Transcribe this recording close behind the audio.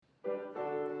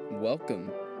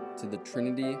Welcome to the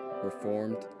Trinity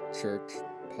Reformed Church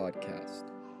podcast.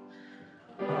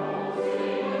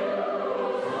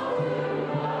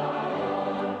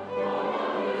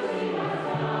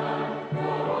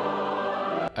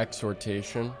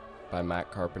 Exhortation by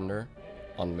Matt Carpenter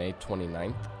on May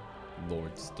 29th,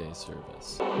 Lord's Day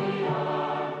service.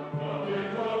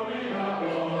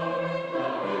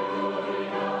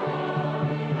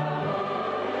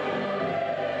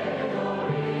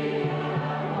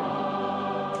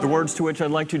 The words to which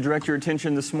I'd like to direct your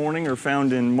attention this morning are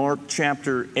found in Mark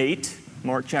chapter 8.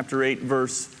 Mark chapter 8,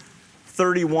 verse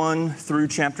 31 through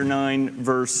chapter 9,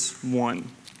 verse 1.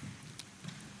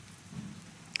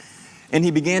 And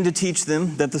he began to teach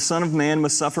them that the Son of Man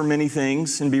must suffer many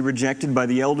things and be rejected by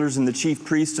the elders and the chief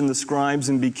priests and the scribes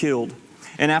and be killed,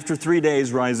 and after 3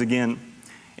 days rise again.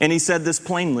 And he said this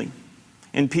plainly.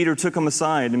 And Peter took him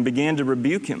aside and began to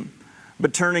rebuke him.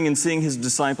 But turning and seeing his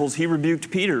disciples, he rebuked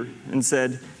Peter and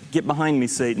said, "Get behind me,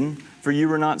 Satan, for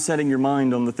you are not setting your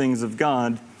mind on the things of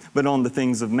God, but on the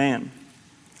things of man."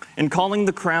 And calling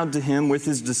the crowd to him with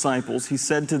his disciples, he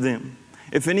said to them,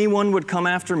 "If anyone would come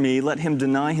after me, let him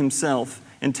deny himself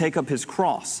and take up his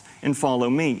cross and follow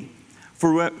me.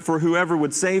 For whoever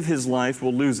would save his life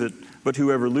will lose it, but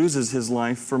whoever loses his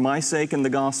life for my sake and the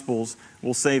gospel's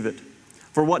will save it.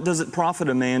 For what does it profit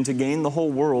a man to gain the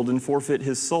whole world and forfeit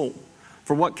his soul?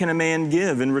 For what can a man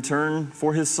give in return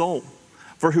for his soul?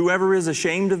 For whoever is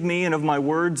ashamed of me and of my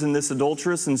words in this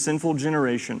adulterous and sinful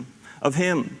generation, of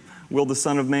him will the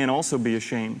Son of Man also be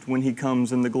ashamed when he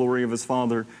comes in the glory of his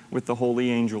Father with the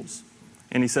holy angels."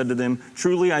 And he said to them,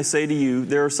 "Truly I say to you,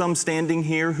 there are some standing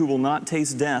here who will not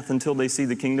taste death until they see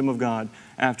the kingdom of God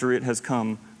after it has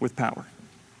come with power."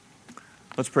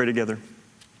 Let's pray together.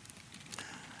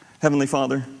 Heavenly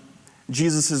Father,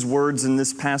 Jesus' words in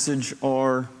this passage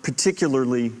are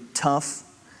particularly tough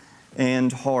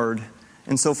and hard.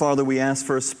 And so, Father, we ask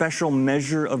for a special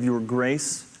measure of your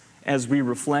grace as we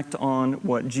reflect on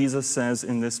what Jesus says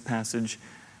in this passage.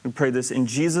 We pray this in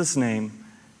Jesus' name.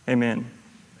 Amen.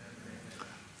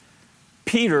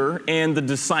 Peter and the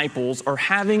disciples are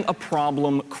having a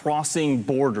problem crossing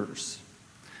borders,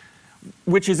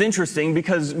 which is interesting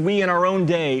because we in our own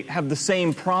day have the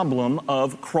same problem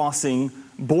of crossing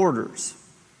borders.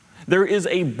 There is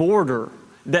a border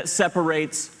that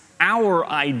separates our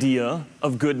idea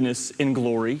of goodness and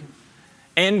glory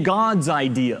and God's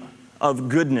idea of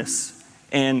goodness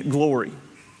and glory.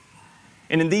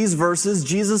 And in these verses,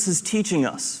 Jesus is teaching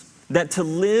us that to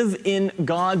live in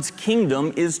God's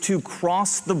kingdom is to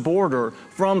cross the border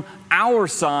from our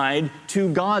side to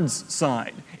God's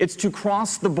side. It's to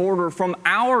cross the border from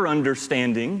our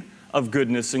understanding of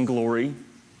goodness and glory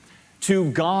to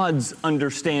God's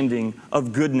understanding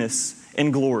of goodness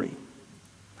and glory.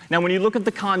 Now, when you look at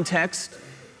the context,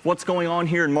 what's going on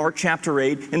here in Mark chapter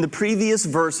 8, in the previous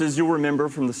verses, you'll remember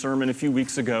from the sermon a few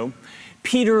weeks ago,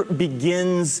 Peter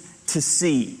begins to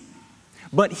see,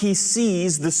 but he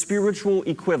sees the spiritual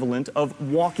equivalent of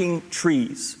walking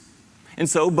trees. And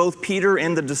so both Peter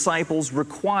and the disciples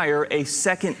require a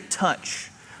second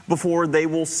touch before they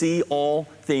will see all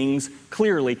things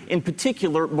clearly. In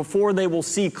particular, before they will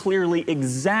see clearly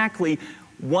exactly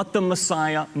what the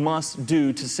Messiah must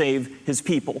do to save his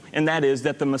people, and that is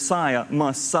that the Messiah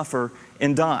must suffer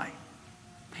and die.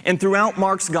 And throughout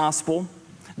Mark's gospel,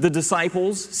 the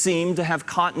disciples seem to have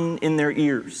cotton in their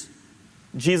ears.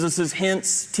 Jesus'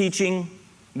 hints, teaching,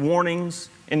 warnings,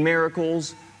 and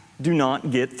miracles do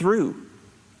not get through.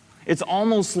 It's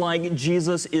almost like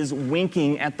Jesus is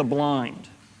winking at the blind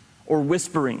or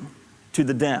whispering to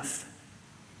the deaf.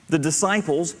 The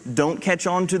disciples don't catch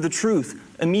on to the truth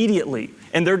immediately,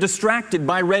 and they're distracted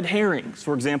by red herrings.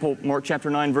 For example, Mark chapter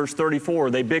 9, verse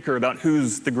 34, they bicker about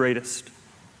who's the greatest.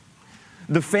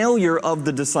 The failure of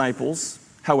the disciples,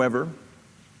 however,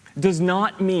 does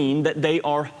not mean that they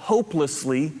are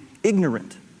hopelessly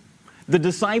ignorant. The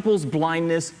disciples'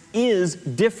 blindness is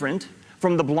different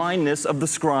from the blindness of the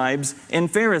scribes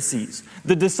and Pharisees.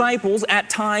 The disciples at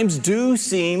times do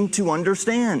seem to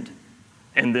understand,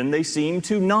 and then they seem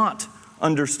to not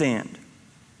understand.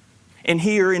 And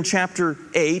here in chapter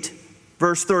 8,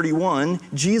 verse 31,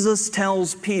 Jesus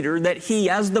tells Peter that he,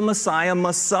 as the Messiah,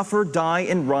 must suffer, die,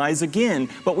 and rise again.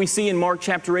 But we see in Mark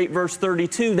chapter 8, verse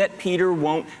 32, that Peter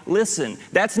won't listen.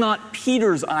 That's not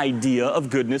Peter's idea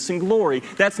of goodness and glory.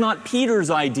 That's not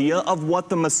Peter's idea of what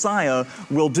the Messiah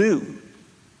will do.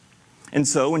 And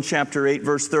so in chapter 8,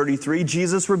 verse 33,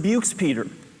 Jesus rebukes Peter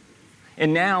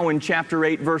And now in chapter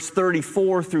 8, verse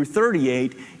 34 through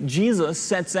 38, Jesus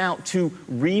sets out to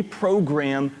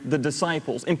reprogram the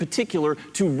disciples, in particular,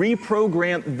 to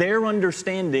reprogram their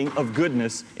understanding of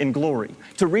goodness and glory,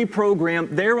 to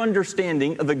reprogram their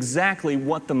understanding of exactly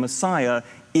what the Messiah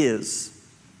is.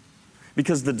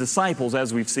 Because the disciples,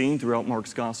 as we've seen throughout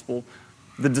Mark's gospel,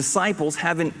 the disciples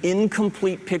have an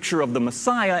incomplete picture of the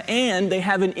Messiah, and they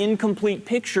have an incomplete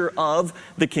picture of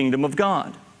the kingdom of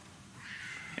God.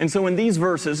 And so in these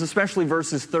verses, especially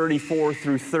verses 34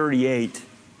 through 38,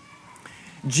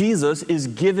 Jesus is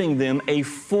giving them a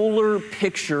fuller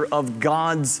picture of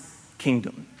God's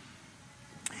kingdom.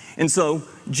 And so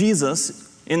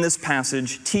Jesus, in this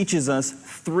passage, teaches us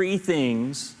three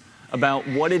things about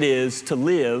what it is to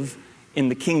live in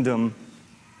the kingdom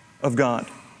of God.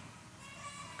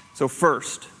 So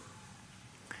first,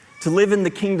 to live in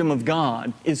the kingdom of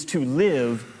God is to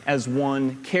live as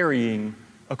one carrying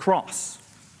a cross.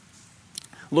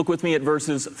 Look with me at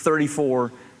verses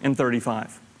 34 and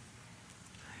 35.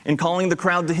 And calling the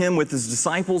crowd to him with his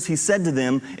disciples, he said to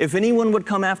them, "If anyone would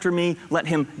come after me, let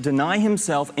him deny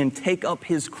himself and take up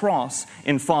his cross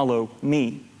and follow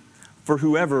me. For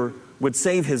whoever would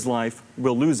save his life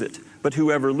will lose it, but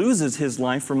whoever loses his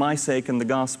life for my sake and the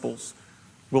gospel's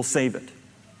will save it."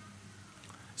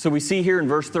 So we see here in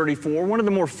verse 34, one of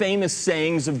the more famous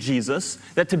sayings of Jesus,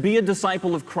 that to be a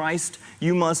disciple of Christ,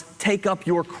 you must take up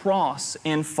your cross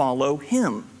and follow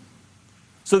him.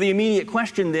 So the immediate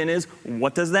question then is,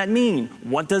 what does that mean?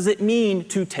 What does it mean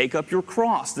to take up your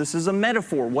cross? This is a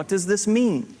metaphor. What does this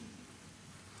mean?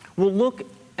 Well, look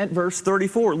at verse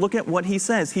 34. Look at what he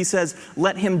says. He says,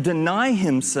 "Let him deny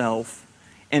himself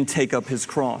and take up his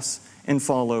cross and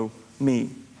follow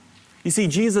me." You see,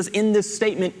 Jesus in this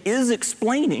statement is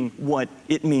explaining what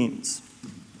it means.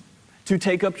 To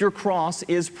take up your cross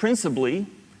is principally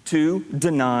to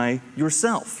deny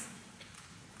yourself.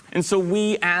 And so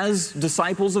we, as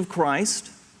disciples of Christ,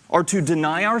 are to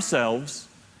deny ourselves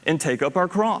and take up our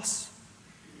cross.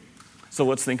 So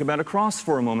let's think about a cross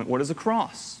for a moment. What is a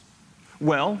cross?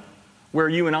 Well, where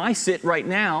you and I sit right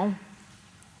now,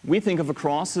 we think of a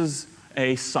cross as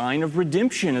a sign of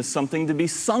redemption, as something to be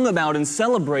sung about and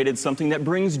celebrated, something that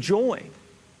brings joy.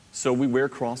 So we wear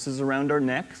crosses around our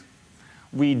neck.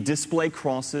 We display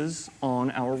crosses on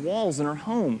our walls in our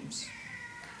homes.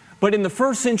 But in the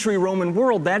first century Roman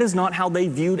world, that is not how they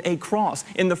viewed a cross.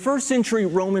 In the first century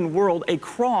Roman world, a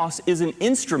cross is an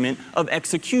instrument of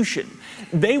execution.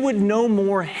 They would no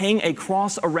more hang a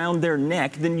cross around their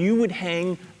neck than you would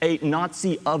hang a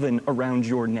Nazi oven around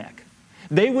your neck.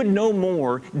 They would no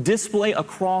more display a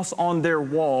cross on their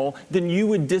wall than you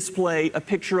would display a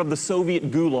picture of the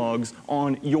Soviet gulags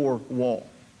on your wall.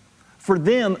 For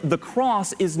them, the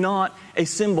cross is not a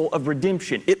symbol of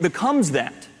redemption. It becomes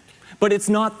that, but it's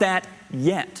not that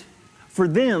yet. For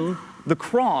them, the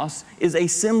cross is a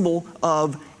symbol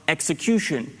of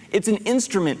execution. It's an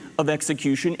instrument of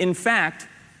execution. In fact,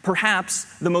 perhaps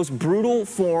the most brutal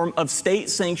form of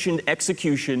state-sanctioned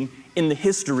execution in the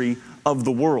history of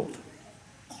the world.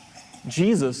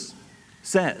 Jesus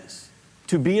says,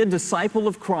 to be a disciple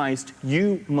of Christ,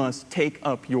 you must take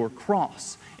up your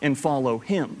cross and follow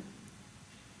him.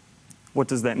 What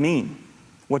does that mean?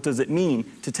 What does it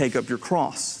mean to take up your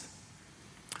cross?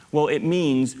 Well, it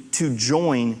means to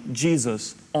join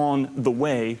Jesus on the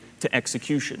way to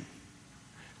execution.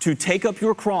 To take up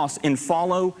your cross and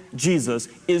follow Jesus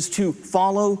is to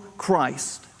follow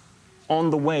Christ on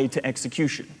the way to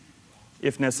execution,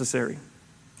 if necessary.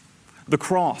 The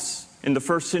cross in the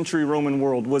first century Roman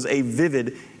world was a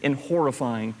vivid and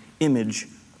horrifying image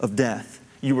of death.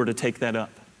 You were to take that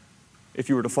up if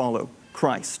you were to follow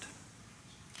Christ.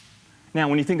 Now,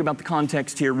 when you think about the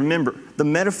context here, remember, the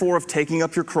metaphor of taking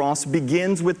up your cross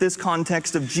begins with this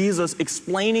context of Jesus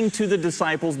explaining to the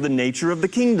disciples the nature of the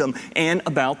kingdom and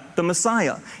about the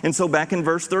Messiah. And so back in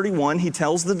verse 31, he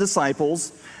tells the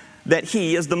disciples that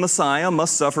he, as the Messiah,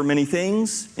 must suffer many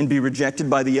things and be rejected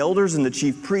by the elders and the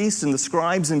chief priests and the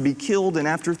scribes and be killed, and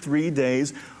after 3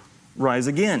 days rise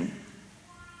again.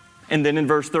 And then in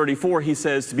verse 34, he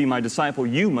says, to be my disciple,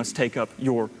 you must take up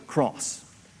your cross.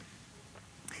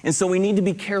 And so we need to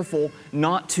be careful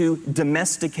not to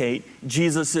domesticate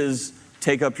Jesus'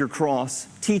 take up your cross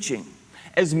teaching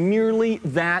as merely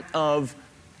that of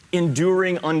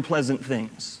enduring unpleasant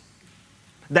things.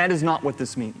 That is not what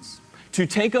this means. To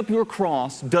take up your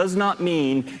cross does not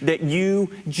mean that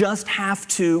you just have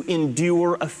to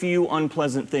endure a few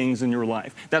unpleasant things in your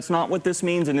life. That's not what this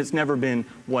means, and it's never been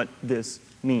what this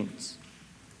means.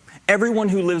 Everyone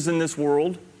who lives in this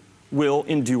world will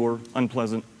endure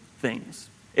unpleasant things.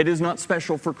 It is not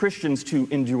special for Christians to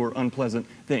endure unpleasant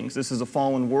things. This is a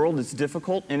fallen world. It's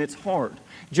difficult and it's hard.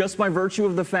 Just by virtue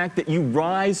of the fact that you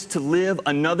rise to live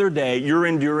another day, you're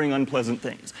enduring unpleasant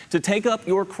things. To take up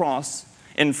your cross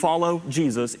and follow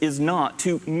Jesus is not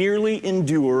to merely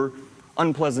endure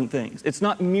unpleasant things. It's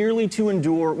not merely to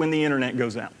endure when the internet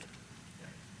goes out.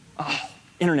 Oh,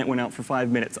 internet went out for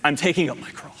 5 minutes. I'm taking up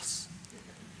my cross.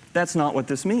 That's not what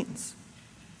this means.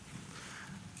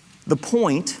 The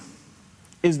point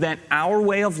is that our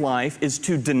way of life is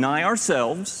to deny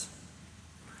ourselves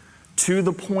to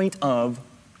the point of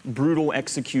brutal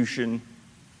execution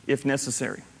if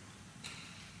necessary.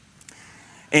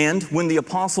 And when the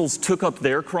apostles took up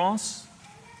their cross,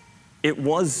 it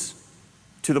was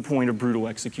to the point of brutal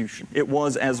execution. It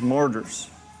was as martyrs.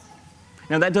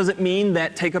 Now that doesn't mean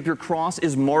that take up your cross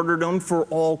is martyrdom for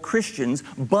all Christians,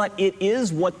 but it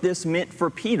is what this meant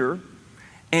for Peter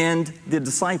and the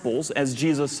disciples as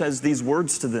Jesus says these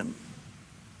words to them.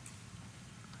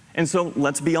 And so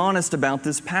let's be honest about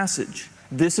this passage.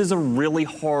 This is a really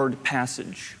hard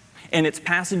passage. And it's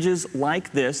passages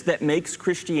like this that makes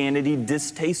Christianity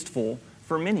distasteful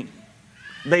for many.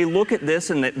 They look at this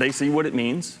and they see what it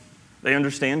means. They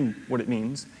understand what it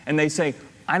means. And they say,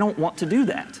 I don't want to do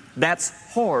that.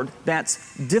 That's hard.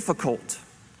 That's difficult.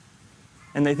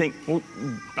 And they think, well,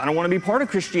 I don't want to be part of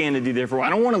Christianity, therefore. I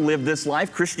don't want to live this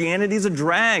life. Christianity is a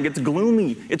drag. It's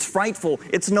gloomy. It's frightful.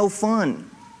 It's no fun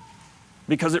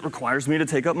because it requires me to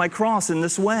take up my cross in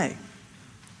this way.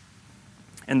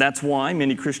 And that's why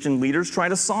many Christian leaders try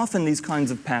to soften these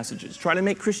kinds of passages, try to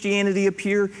make Christianity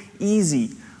appear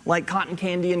easy, like cotton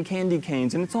candy and candy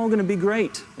canes, and it's all going to be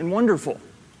great and wonderful.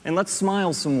 And let's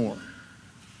smile some more.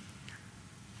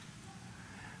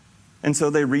 And so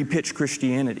they repitch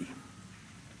Christianity.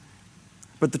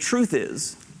 But the truth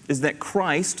is that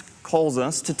Christ calls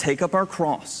us to take up our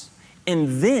cross.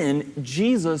 And then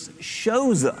Jesus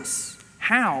shows us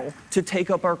how to take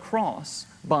up our cross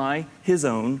by his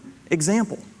own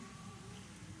example.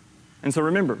 And so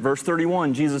remember, verse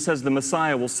 31, Jesus says the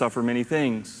Messiah will suffer many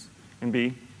things and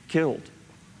be killed.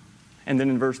 And then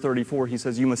in verse 34, he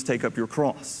says, you must take up your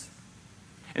cross.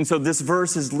 And so this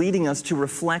verse is leading us to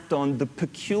reflect on the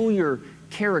peculiar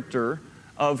character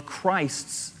of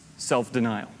Christ's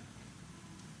self-denial.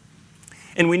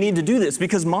 And we need to do this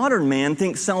because modern man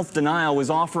thinks self-denial is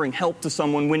offering help to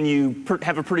someone when you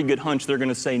have a pretty good hunch they're going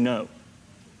to say no.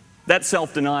 That's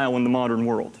self-denial in the modern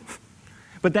world.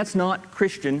 But that's not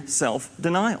Christian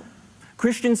self-denial.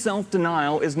 Christian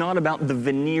self-denial is not about the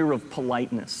veneer of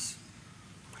politeness.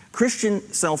 Christian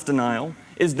self-denial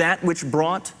is that which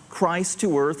brought Christ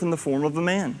to earth in the form of a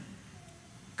man.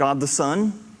 God the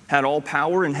Son had all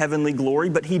power and heavenly glory,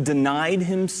 but he denied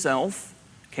himself,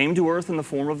 came to earth in the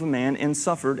form of a man, and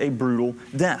suffered a brutal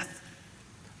death.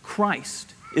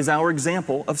 Christ is our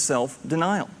example of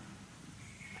self-denial.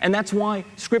 And that's why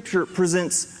Scripture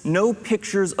presents no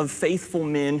pictures of faithful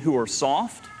men who are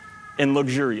soft and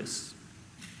luxurious.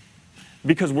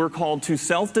 Because we're called to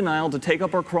self-denial, to take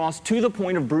up our cross to the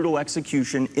point of brutal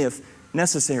execution if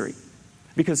necessary.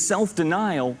 Because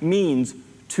self-denial means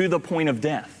to the point of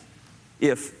death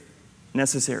if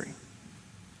necessary.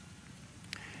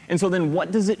 And so then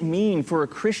what does it mean for a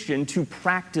Christian to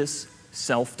practice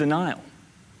self-denial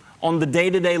on the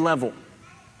day-to-day level?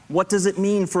 What does it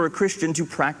mean for a Christian to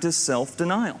practice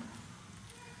self-denial?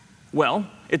 Well,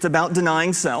 it's about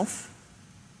denying self.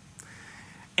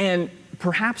 And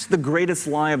perhaps the greatest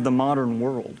lie of the modern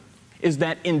world is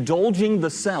that indulging the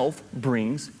self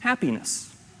brings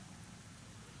happiness.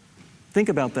 Think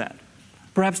about that.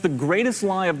 Perhaps the greatest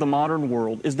lie of the modern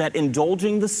world is that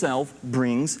indulging the self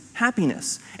brings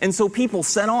happiness. And so people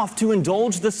set off to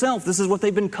indulge the self. This is what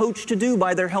they've been coached to do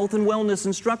by their health and wellness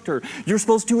instructor. You're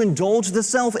supposed to indulge the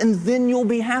self and then you'll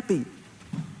be happy.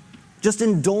 Just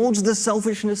indulge the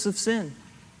selfishness of sin.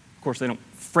 Of course, they don't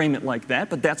frame it like that,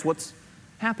 but that's what's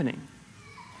happening.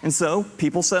 And so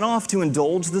people set off to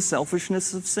indulge the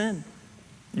selfishness of sin.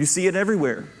 You see it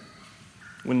everywhere.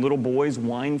 When little boys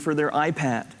whine for their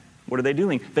iPad, what are they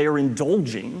doing? They are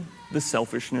indulging the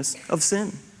selfishness of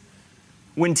sin.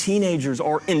 When teenagers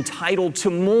are entitled to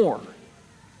more,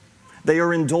 they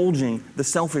are indulging the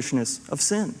selfishness of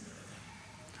sin.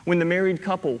 When the married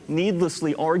couple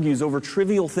needlessly argues over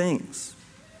trivial things,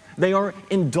 they are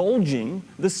indulging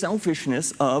the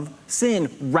selfishness of sin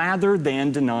rather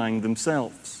than denying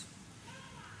themselves.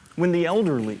 When the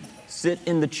elderly sit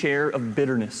in the chair of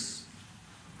bitterness,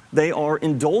 they are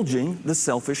indulging the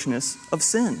selfishness of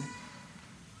sin.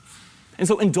 And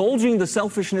so indulging the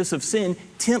selfishness of sin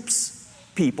tempts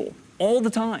people all the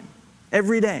time,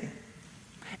 every day.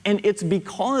 And it's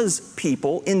because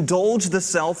people indulge the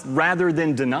self rather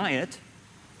than deny it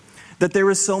that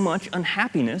there is so much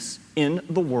unhappiness in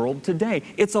the world today.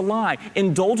 It's a lie.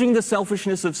 Indulging the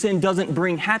selfishness of sin doesn't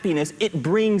bring happiness, it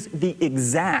brings the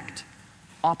exact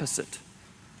opposite.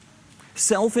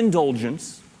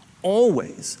 Self-indulgence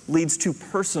always leads to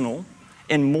personal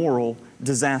and moral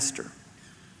disaster.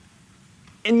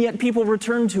 And yet people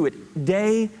return to it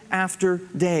day after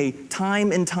day,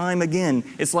 time and time again.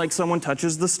 It's like someone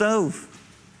touches the stove,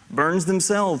 burns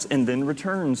themselves, and then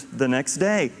returns the next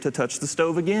day to touch the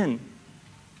stove again.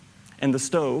 And the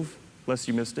stove, lest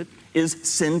you missed it, is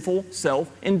sinful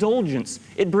self-indulgence.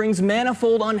 It brings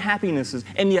manifold unhappinesses,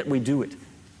 and yet we do it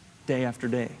day after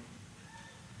day.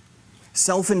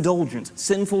 Self-indulgence,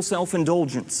 sinful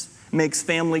self-indulgence, makes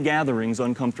family gatherings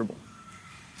uncomfortable.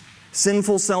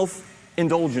 Sinful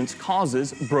self-indulgence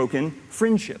causes broken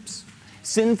friendships.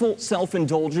 Sinful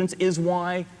self-indulgence is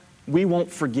why we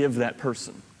won't forgive that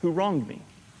person who wronged me.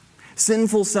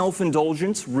 Sinful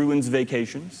self-indulgence ruins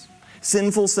vacations.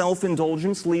 Sinful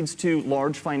self-indulgence leads to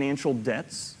large financial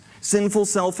debts. Sinful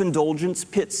self-indulgence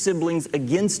pits siblings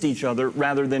against each other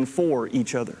rather than for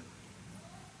each other.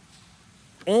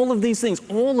 All of these things,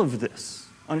 all of this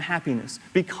unhappiness,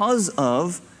 because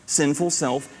of sinful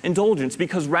self-indulgence,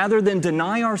 because rather than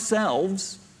deny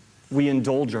ourselves, we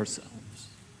indulge ourselves.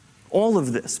 All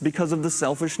of this because of the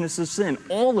selfishness of sin.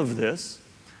 All of this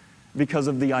because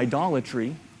of the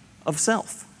idolatry of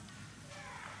self.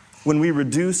 When we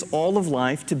reduce all of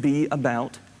life to be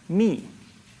about me.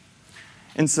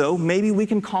 And so maybe we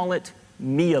can call it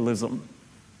nihilism.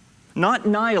 Not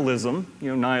nihilism,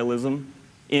 nihilism,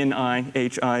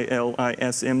 N-I-H-I-L-I-S-M.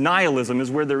 Nihilism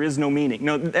is where there is no meaning.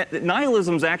 No,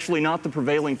 nihilism is actually not the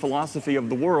prevailing philosophy of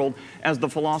the world, as the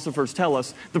philosophers tell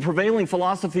us. The prevailing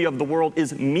philosophy of the world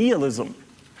is nihilism.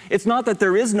 It's not that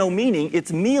there is no meaning,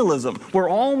 it's nihilism, where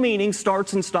all meaning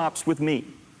starts and stops with me.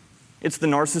 It's the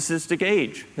narcissistic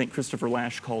age, I think Christopher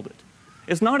Lasch called it.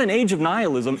 It's not an age of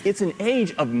nihilism, it's an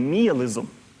age of nihilism.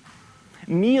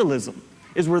 Nihilism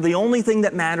is where the only thing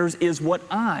that matters is what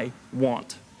I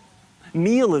want.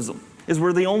 Nihilism is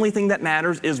where the only thing that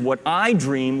matters is what I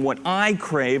dream, what I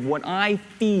crave, what I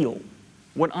feel,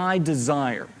 what I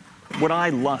desire, what I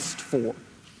lust for.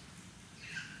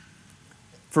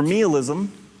 For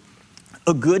nihilism,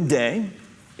 a good day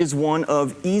is one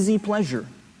of easy pleasure,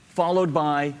 followed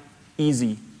by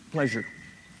easy pleasure.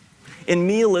 In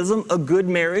nihilism, a good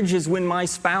marriage is when my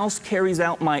spouse carries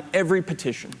out my every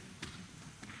petition.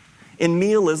 In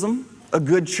nihilism, a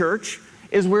good church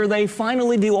is where they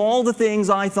finally do all the things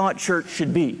I thought church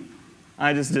should be.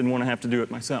 I just didn't want to have to do it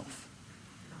myself.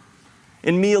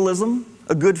 In nihilism,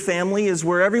 a good family is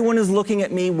where everyone is looking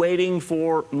at me waiting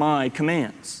for my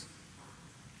commands.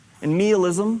 In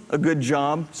nihilism, a good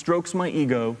job strokes my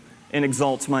ego and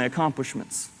exalts my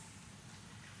accomplishments.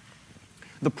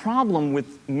 The problem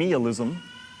with nihilism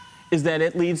is that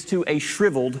it leads to a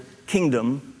shriveled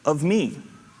kingdom of me.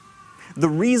 The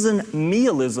reason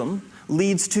nihilism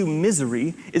leads to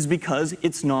misery is because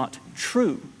it's not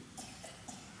true.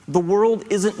 The world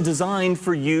isn't designed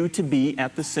for you to be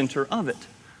at the center of it.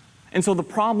 And so the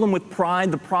problem with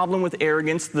pride, the problem with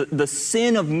arrogance, the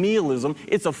sin of nihilism,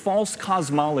 it's a false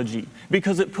cosmology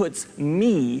because it puts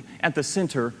me at the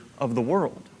center of the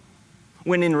world.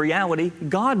 When in reality,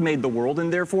 God made the world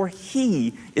and therefore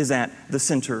He is at the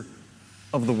center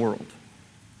of the world.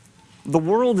 The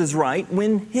world is right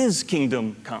when His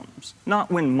kingdom comes, not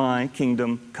when my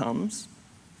kingdom comes.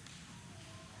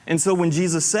 And so when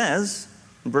Jesus says,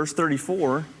 in verse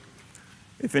 34,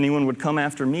 if anyone would come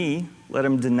after me, let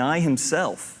him deny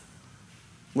himself.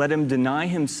 Let him deny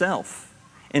himself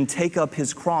and take up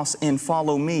his cross and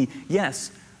follow me.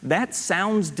 Yes, that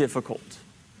sounds difficult.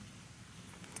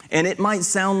 And it might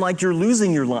sound like you're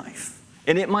losing your life.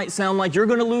 And it might sound like you're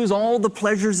going to lose all the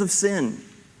pleasures of sin.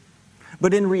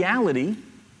 But in reality,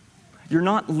 you're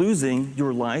not losing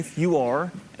your life. You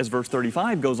are, as verse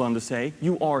 35 goes on to say,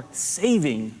 you are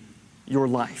saving your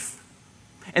life.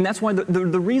 And that's why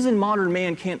the reason modern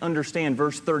man can't understand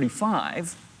verse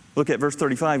 35, look at verse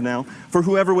 35 now, for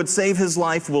whoever would save his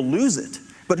life will lose it,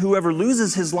 but whoever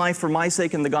loses his life for my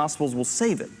sake and the gospel's will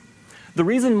save it. The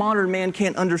reason modern man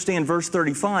can't understand verse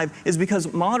 35 is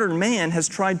because modern man has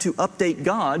tried to update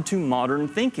God to modern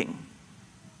thinking.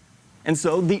 And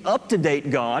so the up-to-date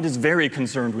God is very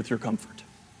concerned with your comfort.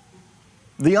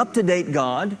 The up-to-date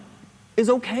God is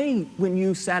okay when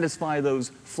you satisfy those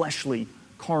fleshly,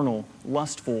 carnal,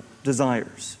 lustful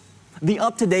desires. The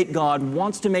up-to-date God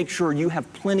wants to make sure you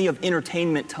have plenty of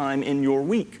entertainment time in your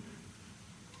week.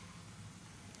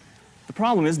 The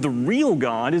problem is the real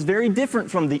God is very different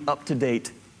from the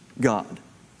up-to-date God.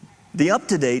 The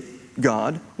up-to-date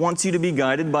God wants you to be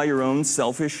guided by your own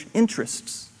selfish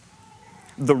interests.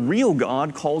 The real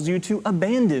God calls you to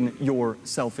abandon your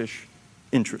selfish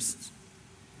interests.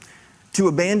 To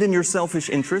abandon your selfish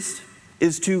interest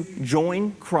is to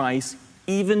join Christ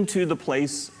even to the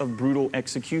place of brutal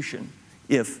execution,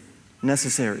 if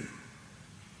necessary.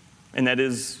 And that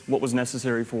is what was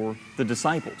necessary for the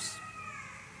disciples.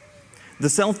 The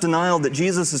self-denial that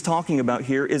Jesus is talking about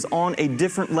here is on a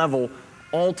different level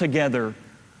altogether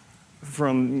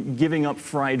from giving up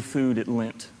fried food at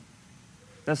Lent.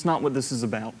 That's not what this is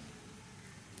about.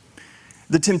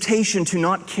 The temptation to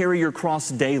not carry your cross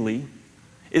daily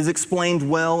is explained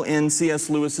well in C.S.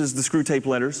 Lewis's The Screwtape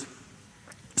Letters.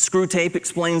 Screwtape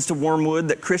explains to Wormwood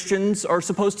that Christians are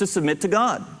supposed to submit to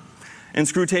God. And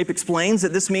Screwtape explains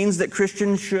that this means that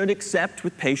Christians should accept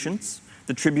with patience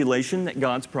the tribulation that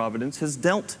God's providence has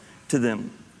dealt to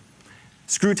them.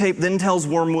 Screwtape then tells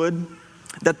Wormwood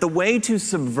that the way to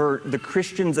subvert the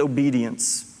Christian's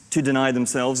obedience to deny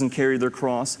themselves and carry their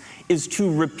cross is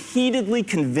to repeatedly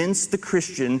convince the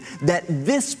Christian that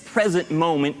this present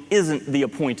moment isn't the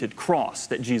appointed cross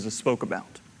that Jesus spoke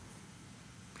about.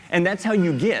 And that's how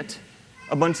you get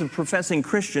a bunch of professing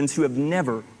Christians who have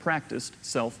never practiced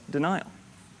self-denial.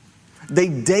 They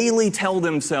daily tell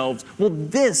themselves, well,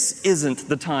 this isn't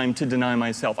the time to deny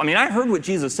myself. I mean, I heard what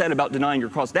Jesus said about denying your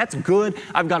cross. That's good.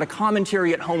 I've got a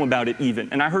commentary at home about it even,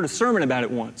 and I heard a sermon about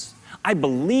it once. I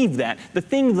believe that. The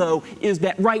thing, though, is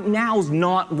that right now's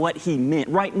not what he meant.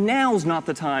 Right now's not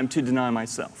the time to deny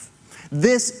myself.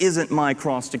 This isn't my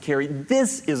cross to carry.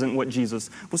 This isn't what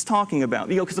Jesus was talking about.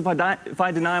 Because if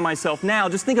I deny myself now,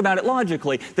 just think about it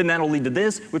logically, then that'll lead to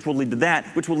this, which will lead to that,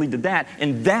 which will lead to that,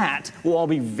 and that will all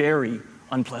be very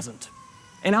unpleasant.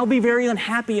 And I'll be very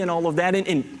unhappy in all of that,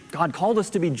 and God called us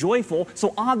to be joyful,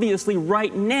 so obviously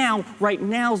right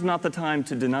now's not the time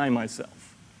to deny myself.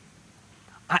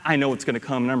 I know it's going to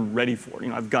come, and I'm ready for it.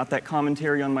 I've got that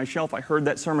commentary on my shelf. I heard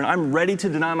that sermon. I'm ready to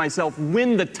deny myself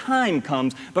when the time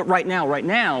comes, but right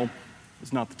now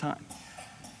is not the time.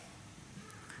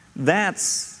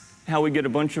 That's how we get a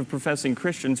bunch of professing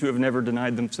Christians who have never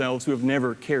denied themselves, who have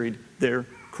never carried their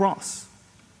cross.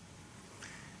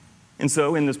 And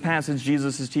so in this passage,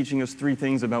 Jesus is teaching us three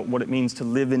things about what it means to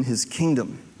live in his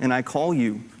kingdom. And I call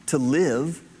you to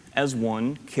live as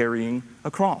one carrying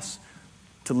a cross.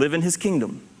 To live in his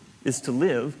kingdom is to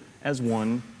live as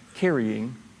one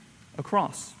carrying a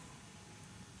cross.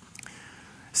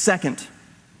 Second,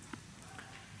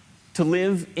 to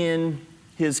live in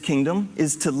his kingdom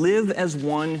is to live as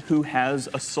one who has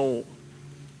a soul.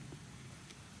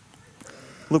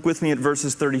 Look with me at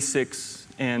verses 36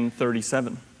 and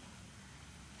 37.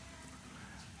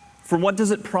 For what does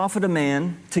it profit a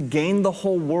man to gain the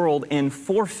whole world and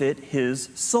forfeit his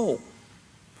soul?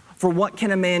 For what can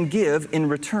a man give in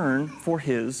return for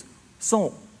his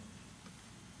soul?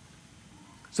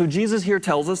 So Jesus here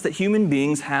tells us that human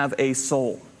beings have a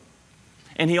soul.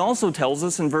 And he also tells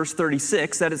us in verse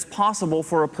 36 that it's possible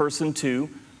for a person to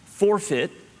forfeit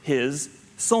his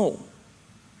soul,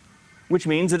 which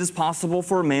means it is possible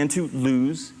for a man to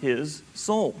lose his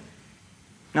soul.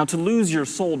 Now, to lose your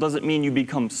soul doesn't mean you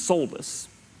become soulless.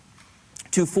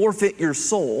 To forfeit your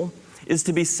soul is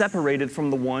to be separated from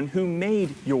the one who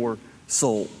made your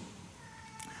soul.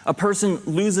 A person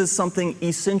loses something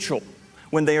essential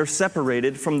when they are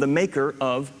separated from the maker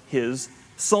of his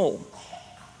soul.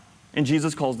 And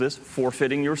Jesus calls this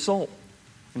forfeiting your soul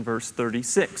in verse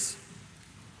 36.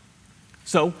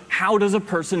 So, how does a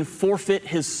person forfeit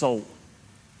his soul?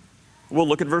 Well,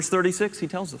 look at verse 36. He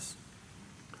tells us.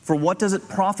 For what does it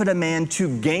profit a man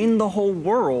to gain the whole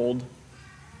world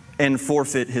and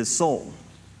forfeit his soul?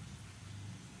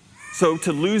 So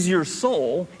to lose your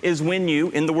soul is when you,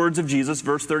 in the words of Jesus,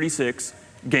 verse 36,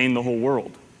 gain the whole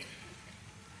world.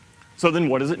 So then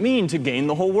what does it mean to gain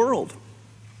the whole world?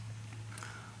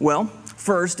 Well,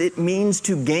 first, it means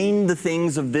to gain the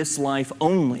things of this life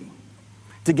only.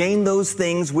 To gain those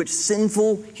things which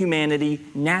sinful humanity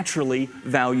naturally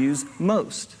values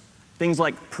most. Things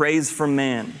like praise from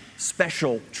man,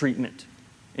 special treatment,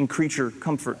 and creature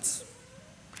comforts.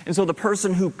 And so the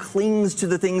person who clings to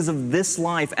the things of this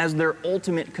life as their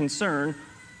ultimate concern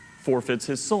forfeits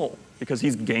his soul because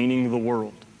he's gaining the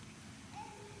world.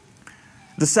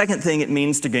 The second thing it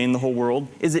means to gain the whole world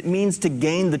is it means to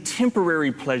gain the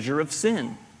temporary pleasure of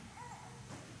sin.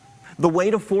 The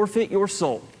way to forfeit your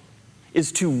soul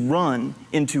is to run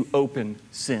into open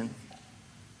sin.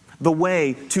 The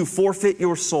way to forfeit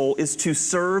your soul is to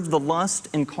serve the lust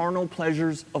and carnal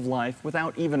pleasures of life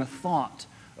without even a thought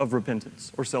of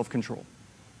repentance or self-control.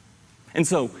 And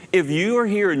so, if you are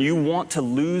here and you want to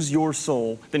lose your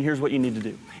soul, then here's what you need to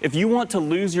do. If you want to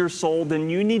lose your soul, then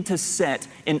you need to set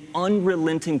an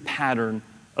unrelenting pattern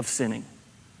of sinning.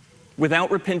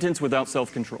 without repentance, without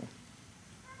self-control.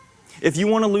 If you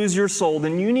want to lose your soul,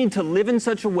 then you need to live in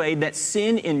such a way that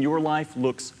sin in your life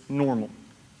looks normal.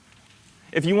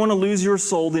 If you want to lose your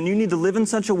soul, then you need to live in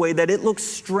such a way that it looks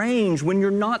strange when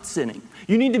you're not sinning.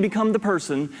 You need to become the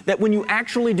person that when you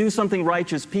actually do something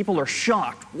righteous, people are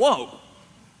shocked. Whoa,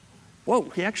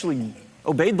 he actually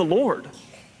obeyed the Lord.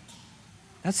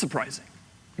 That's surprising.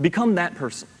 Become that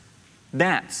person.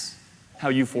 That's how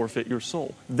you forfeit your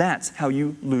soul. That's how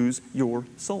you lose your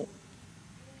soul.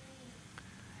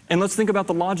 And let's think about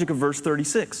the logic of verse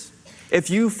 36. If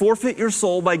you forfeit your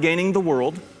soul by gaining the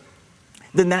world,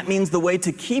 then that means the way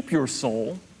to keep your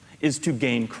soul is to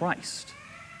gain Christ.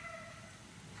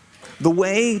 The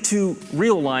way to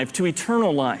real life, to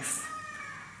eternal life,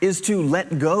 is to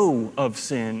let go of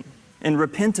sin and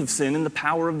repent of sin in the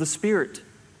power of the Spirit.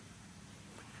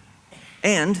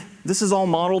 And this is all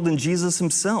modeled in Jesus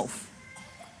himself,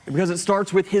 because it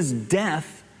starts with his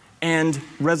death and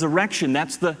resurrection.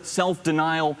 That's the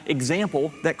self-denial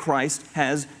example that Christ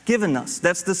has given us.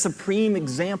 That's the supreme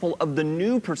example of the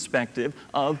new perspective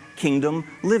of kingdom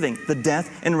living, the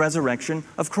death and resurrection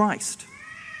of Christ.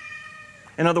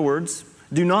 In other words,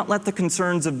 do not let the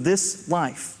concerns of this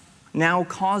life now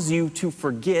cause you to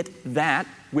forget that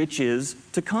which is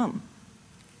to come.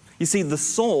 You see, the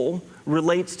soul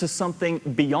relates to something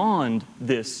beyond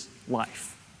this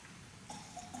life.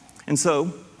 And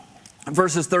so,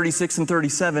 verses 36 and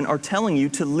 37 are telling you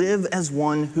to live as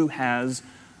one who has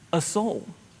a soul.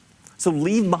 So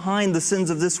leave behind the sins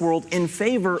of this world in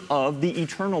favor of the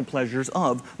eternal pleasures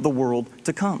of the world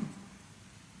to come.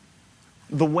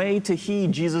 The way to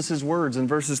heed Jesus' words in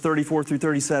verses 34 through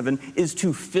 37 is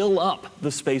to fill up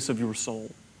the space of your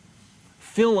soul.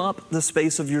 Fill up the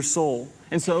space of your soul.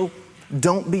 And so,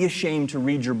 don't be ashamed to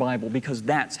read your Bible, because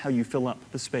that's how you fill up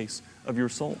the space of your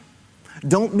soul.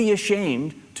 Don't be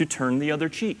ashamed to turn the other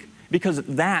cheek, because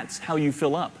that's how you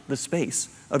fill up the space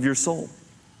of your soul.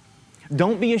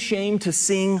 Don't be ashamed to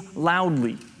sing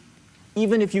loudly,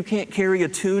 even if you can't carry a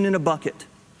tune in a bucket,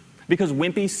 because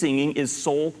wimpy singing is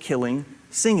soul-killing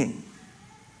singing.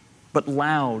 But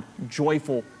loud,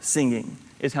 joyful singing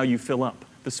is how you fill up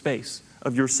the space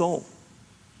of your soul.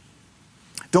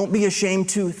 Don't be ashamed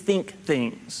to think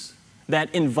things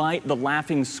that invite the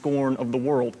laughing scorn of the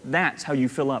world. That's how you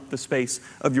fill up the space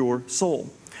of your soul.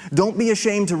 Don't be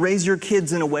ashamed to raise your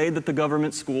kids in a way that the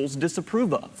government schools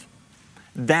disapprove of.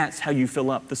 That's how you fill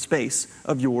up the space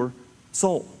of your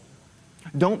soul.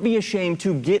 Don't be ashamed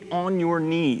to get on your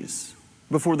knees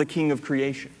before the King of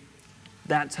creation.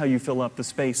 That's how you fill up the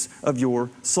space of your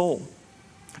soul.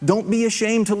 Don't be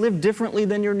ashamed to live differently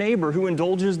than your neighbor who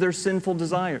indulges their sinful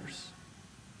desires.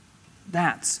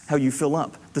 That's how you fill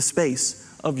up the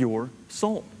space of your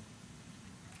soul.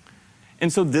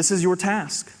 And so this is your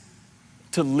task,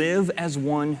 to live as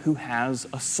one who has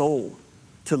a soul,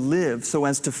 to live so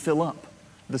as to fill up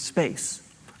the space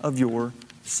of your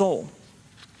soul.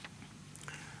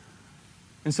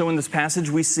 And so in this passage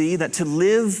we see that to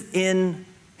live in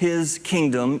his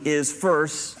kingdom is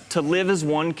first to live as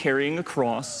one carrying a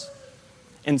cross,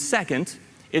 and second,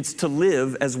 it's to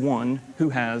live as one who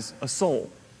has a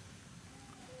soul.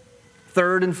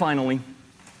 Third and finally,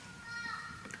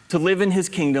 to live in his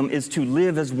kingdom is to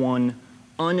live as one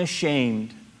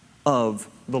unashamed of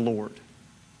the Lord.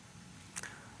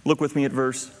 Look with me at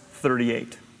verse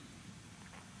 38.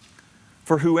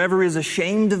 For whoever is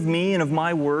ashamed of me and of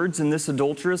my words in this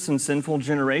adulterous and sinful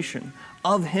generation,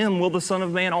 of him will the Son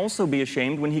of Man also be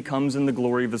ashamed when he comes in the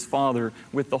glory of his Father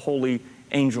with the holy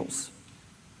angels.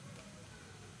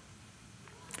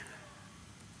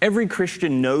 Every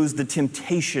Christian knows the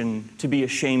temptation to be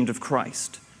ashamed of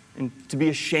Christ and to be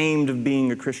ashamed of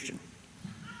being a Christian.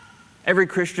 Every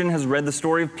Christian has read the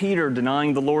story of Peter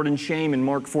denying the Lord in shame in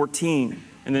Mark 14,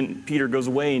 and then Peter goes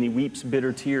away and he weeps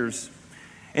bitter tears.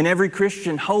 And every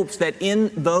Christian hopes that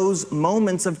in those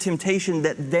moments of temptation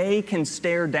that they can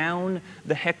stare down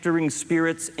the hectoring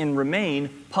spirits and remain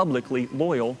publicly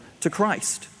loyal to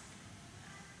Christ.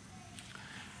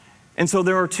 And so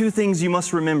there are two things you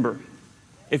must remember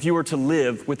if you are to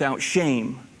live without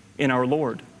shame in our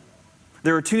Lord.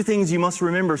 There are two things you must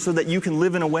remember so that you can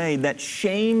live in a way that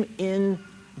shame in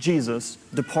Jesus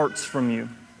departs from you.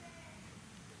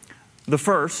 The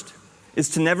first is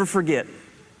to never forget,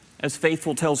 as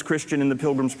Faithful tells Christian in the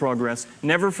Pilgrim's Progress,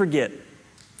 never forget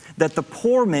that the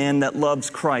poor man that loves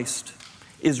Christ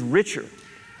is richer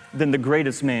than the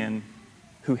greatest man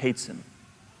who hates him.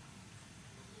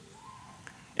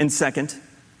 And second,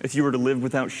 if you are to live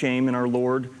without shame in our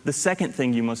Lord, the second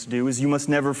thing you must do is you must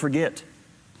never forget,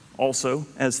 also,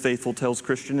 as Faithful tells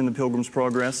Christian in the Pilgrim's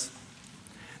Progress,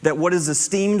 that what is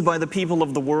esteemed by the people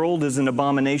of the world is an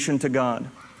abomination to God,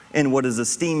 and what is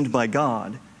esteemed by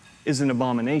God is an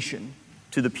abomination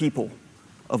to the people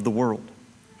of the world.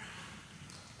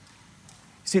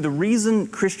 See, the reason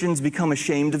Christians become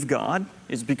ashamed of God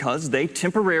is because they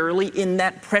temporarily, in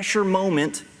that pressure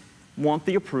moment, want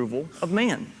the approval of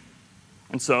man.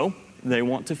 And so, they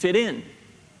want to fit in.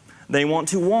 They want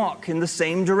to walk in the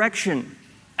same direction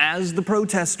as the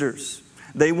protesters.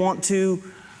 They want to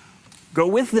go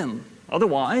with them.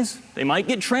 Otherwise, they might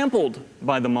get trampled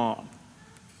by the mob.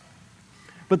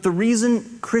 But the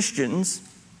reason Christians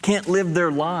can't live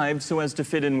their lives so as to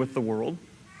fit in with the world,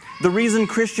 the reason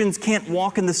Christians can't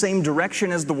walk in the same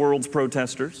direction as the world's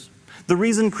protesters, the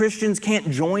reason Christians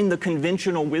can't join the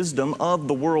conventional wisdom of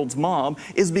the world's mob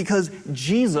is because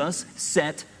Jesus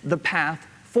set the path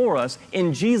for us,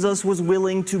 and Jesus was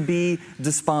willing to be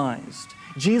despised.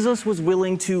 Jesus was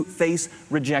willing to face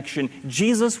rejection.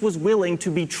 Jesus was willing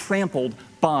to be trampled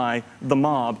by the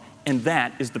mob, and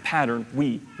that is the pattern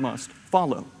we must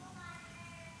follow.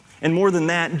 And more than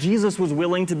that, Jesus was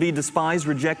willing to be despised,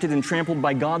 rejected, and trampled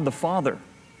by God the Father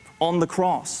on the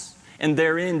cross, and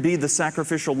therein be the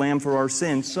sacrificial lamb for our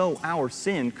sin, so our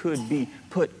sin could be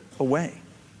put away.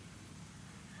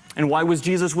 And why was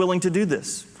Jesus willing to do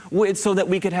this? Well, it's so that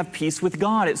we could have peace with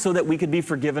God. It's so that we could be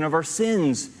forgiven of our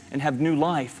sins and have new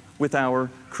life with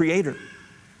our Creator.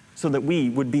 So that we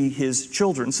would be His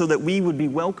children. So that we would be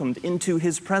welcomed into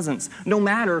His presence, no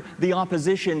matter the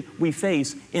opposition we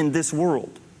face in this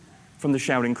world from the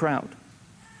shouting crowd.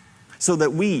 So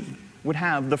that we would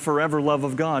have the forever love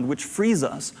of God, which frees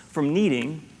us from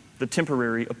needing the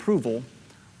temporary approval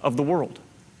of the world.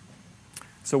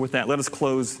 So with that, let us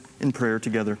close in prayer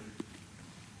together.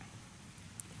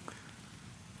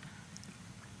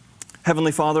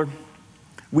 Heavenly Father,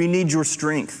 we need your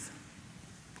strength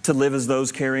to live as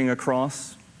those carrying a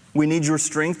cross. We need your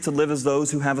strength to live as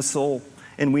those who have a soul.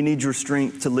 And we need your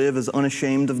strength to live as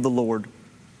unashamed of the Lord.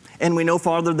 And we know,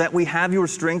 Father, that we have your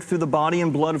strength through the body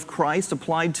and blood of Christ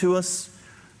applied to us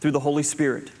through the Holy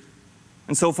Spirit.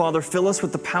 And so, Father, fill us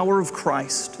with the power of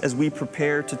Christ as we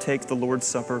prepare to take the Lord's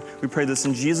Supper. We pray this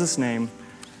in Jesus' name.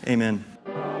 Amen.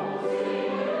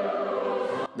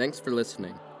 Thanks for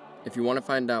listening. If you want to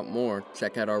find out more,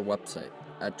 check out our website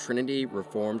at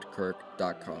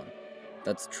trinityreformedkirk.com.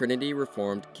 That's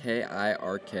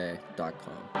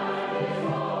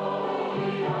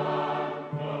trinityreformedkirk.com.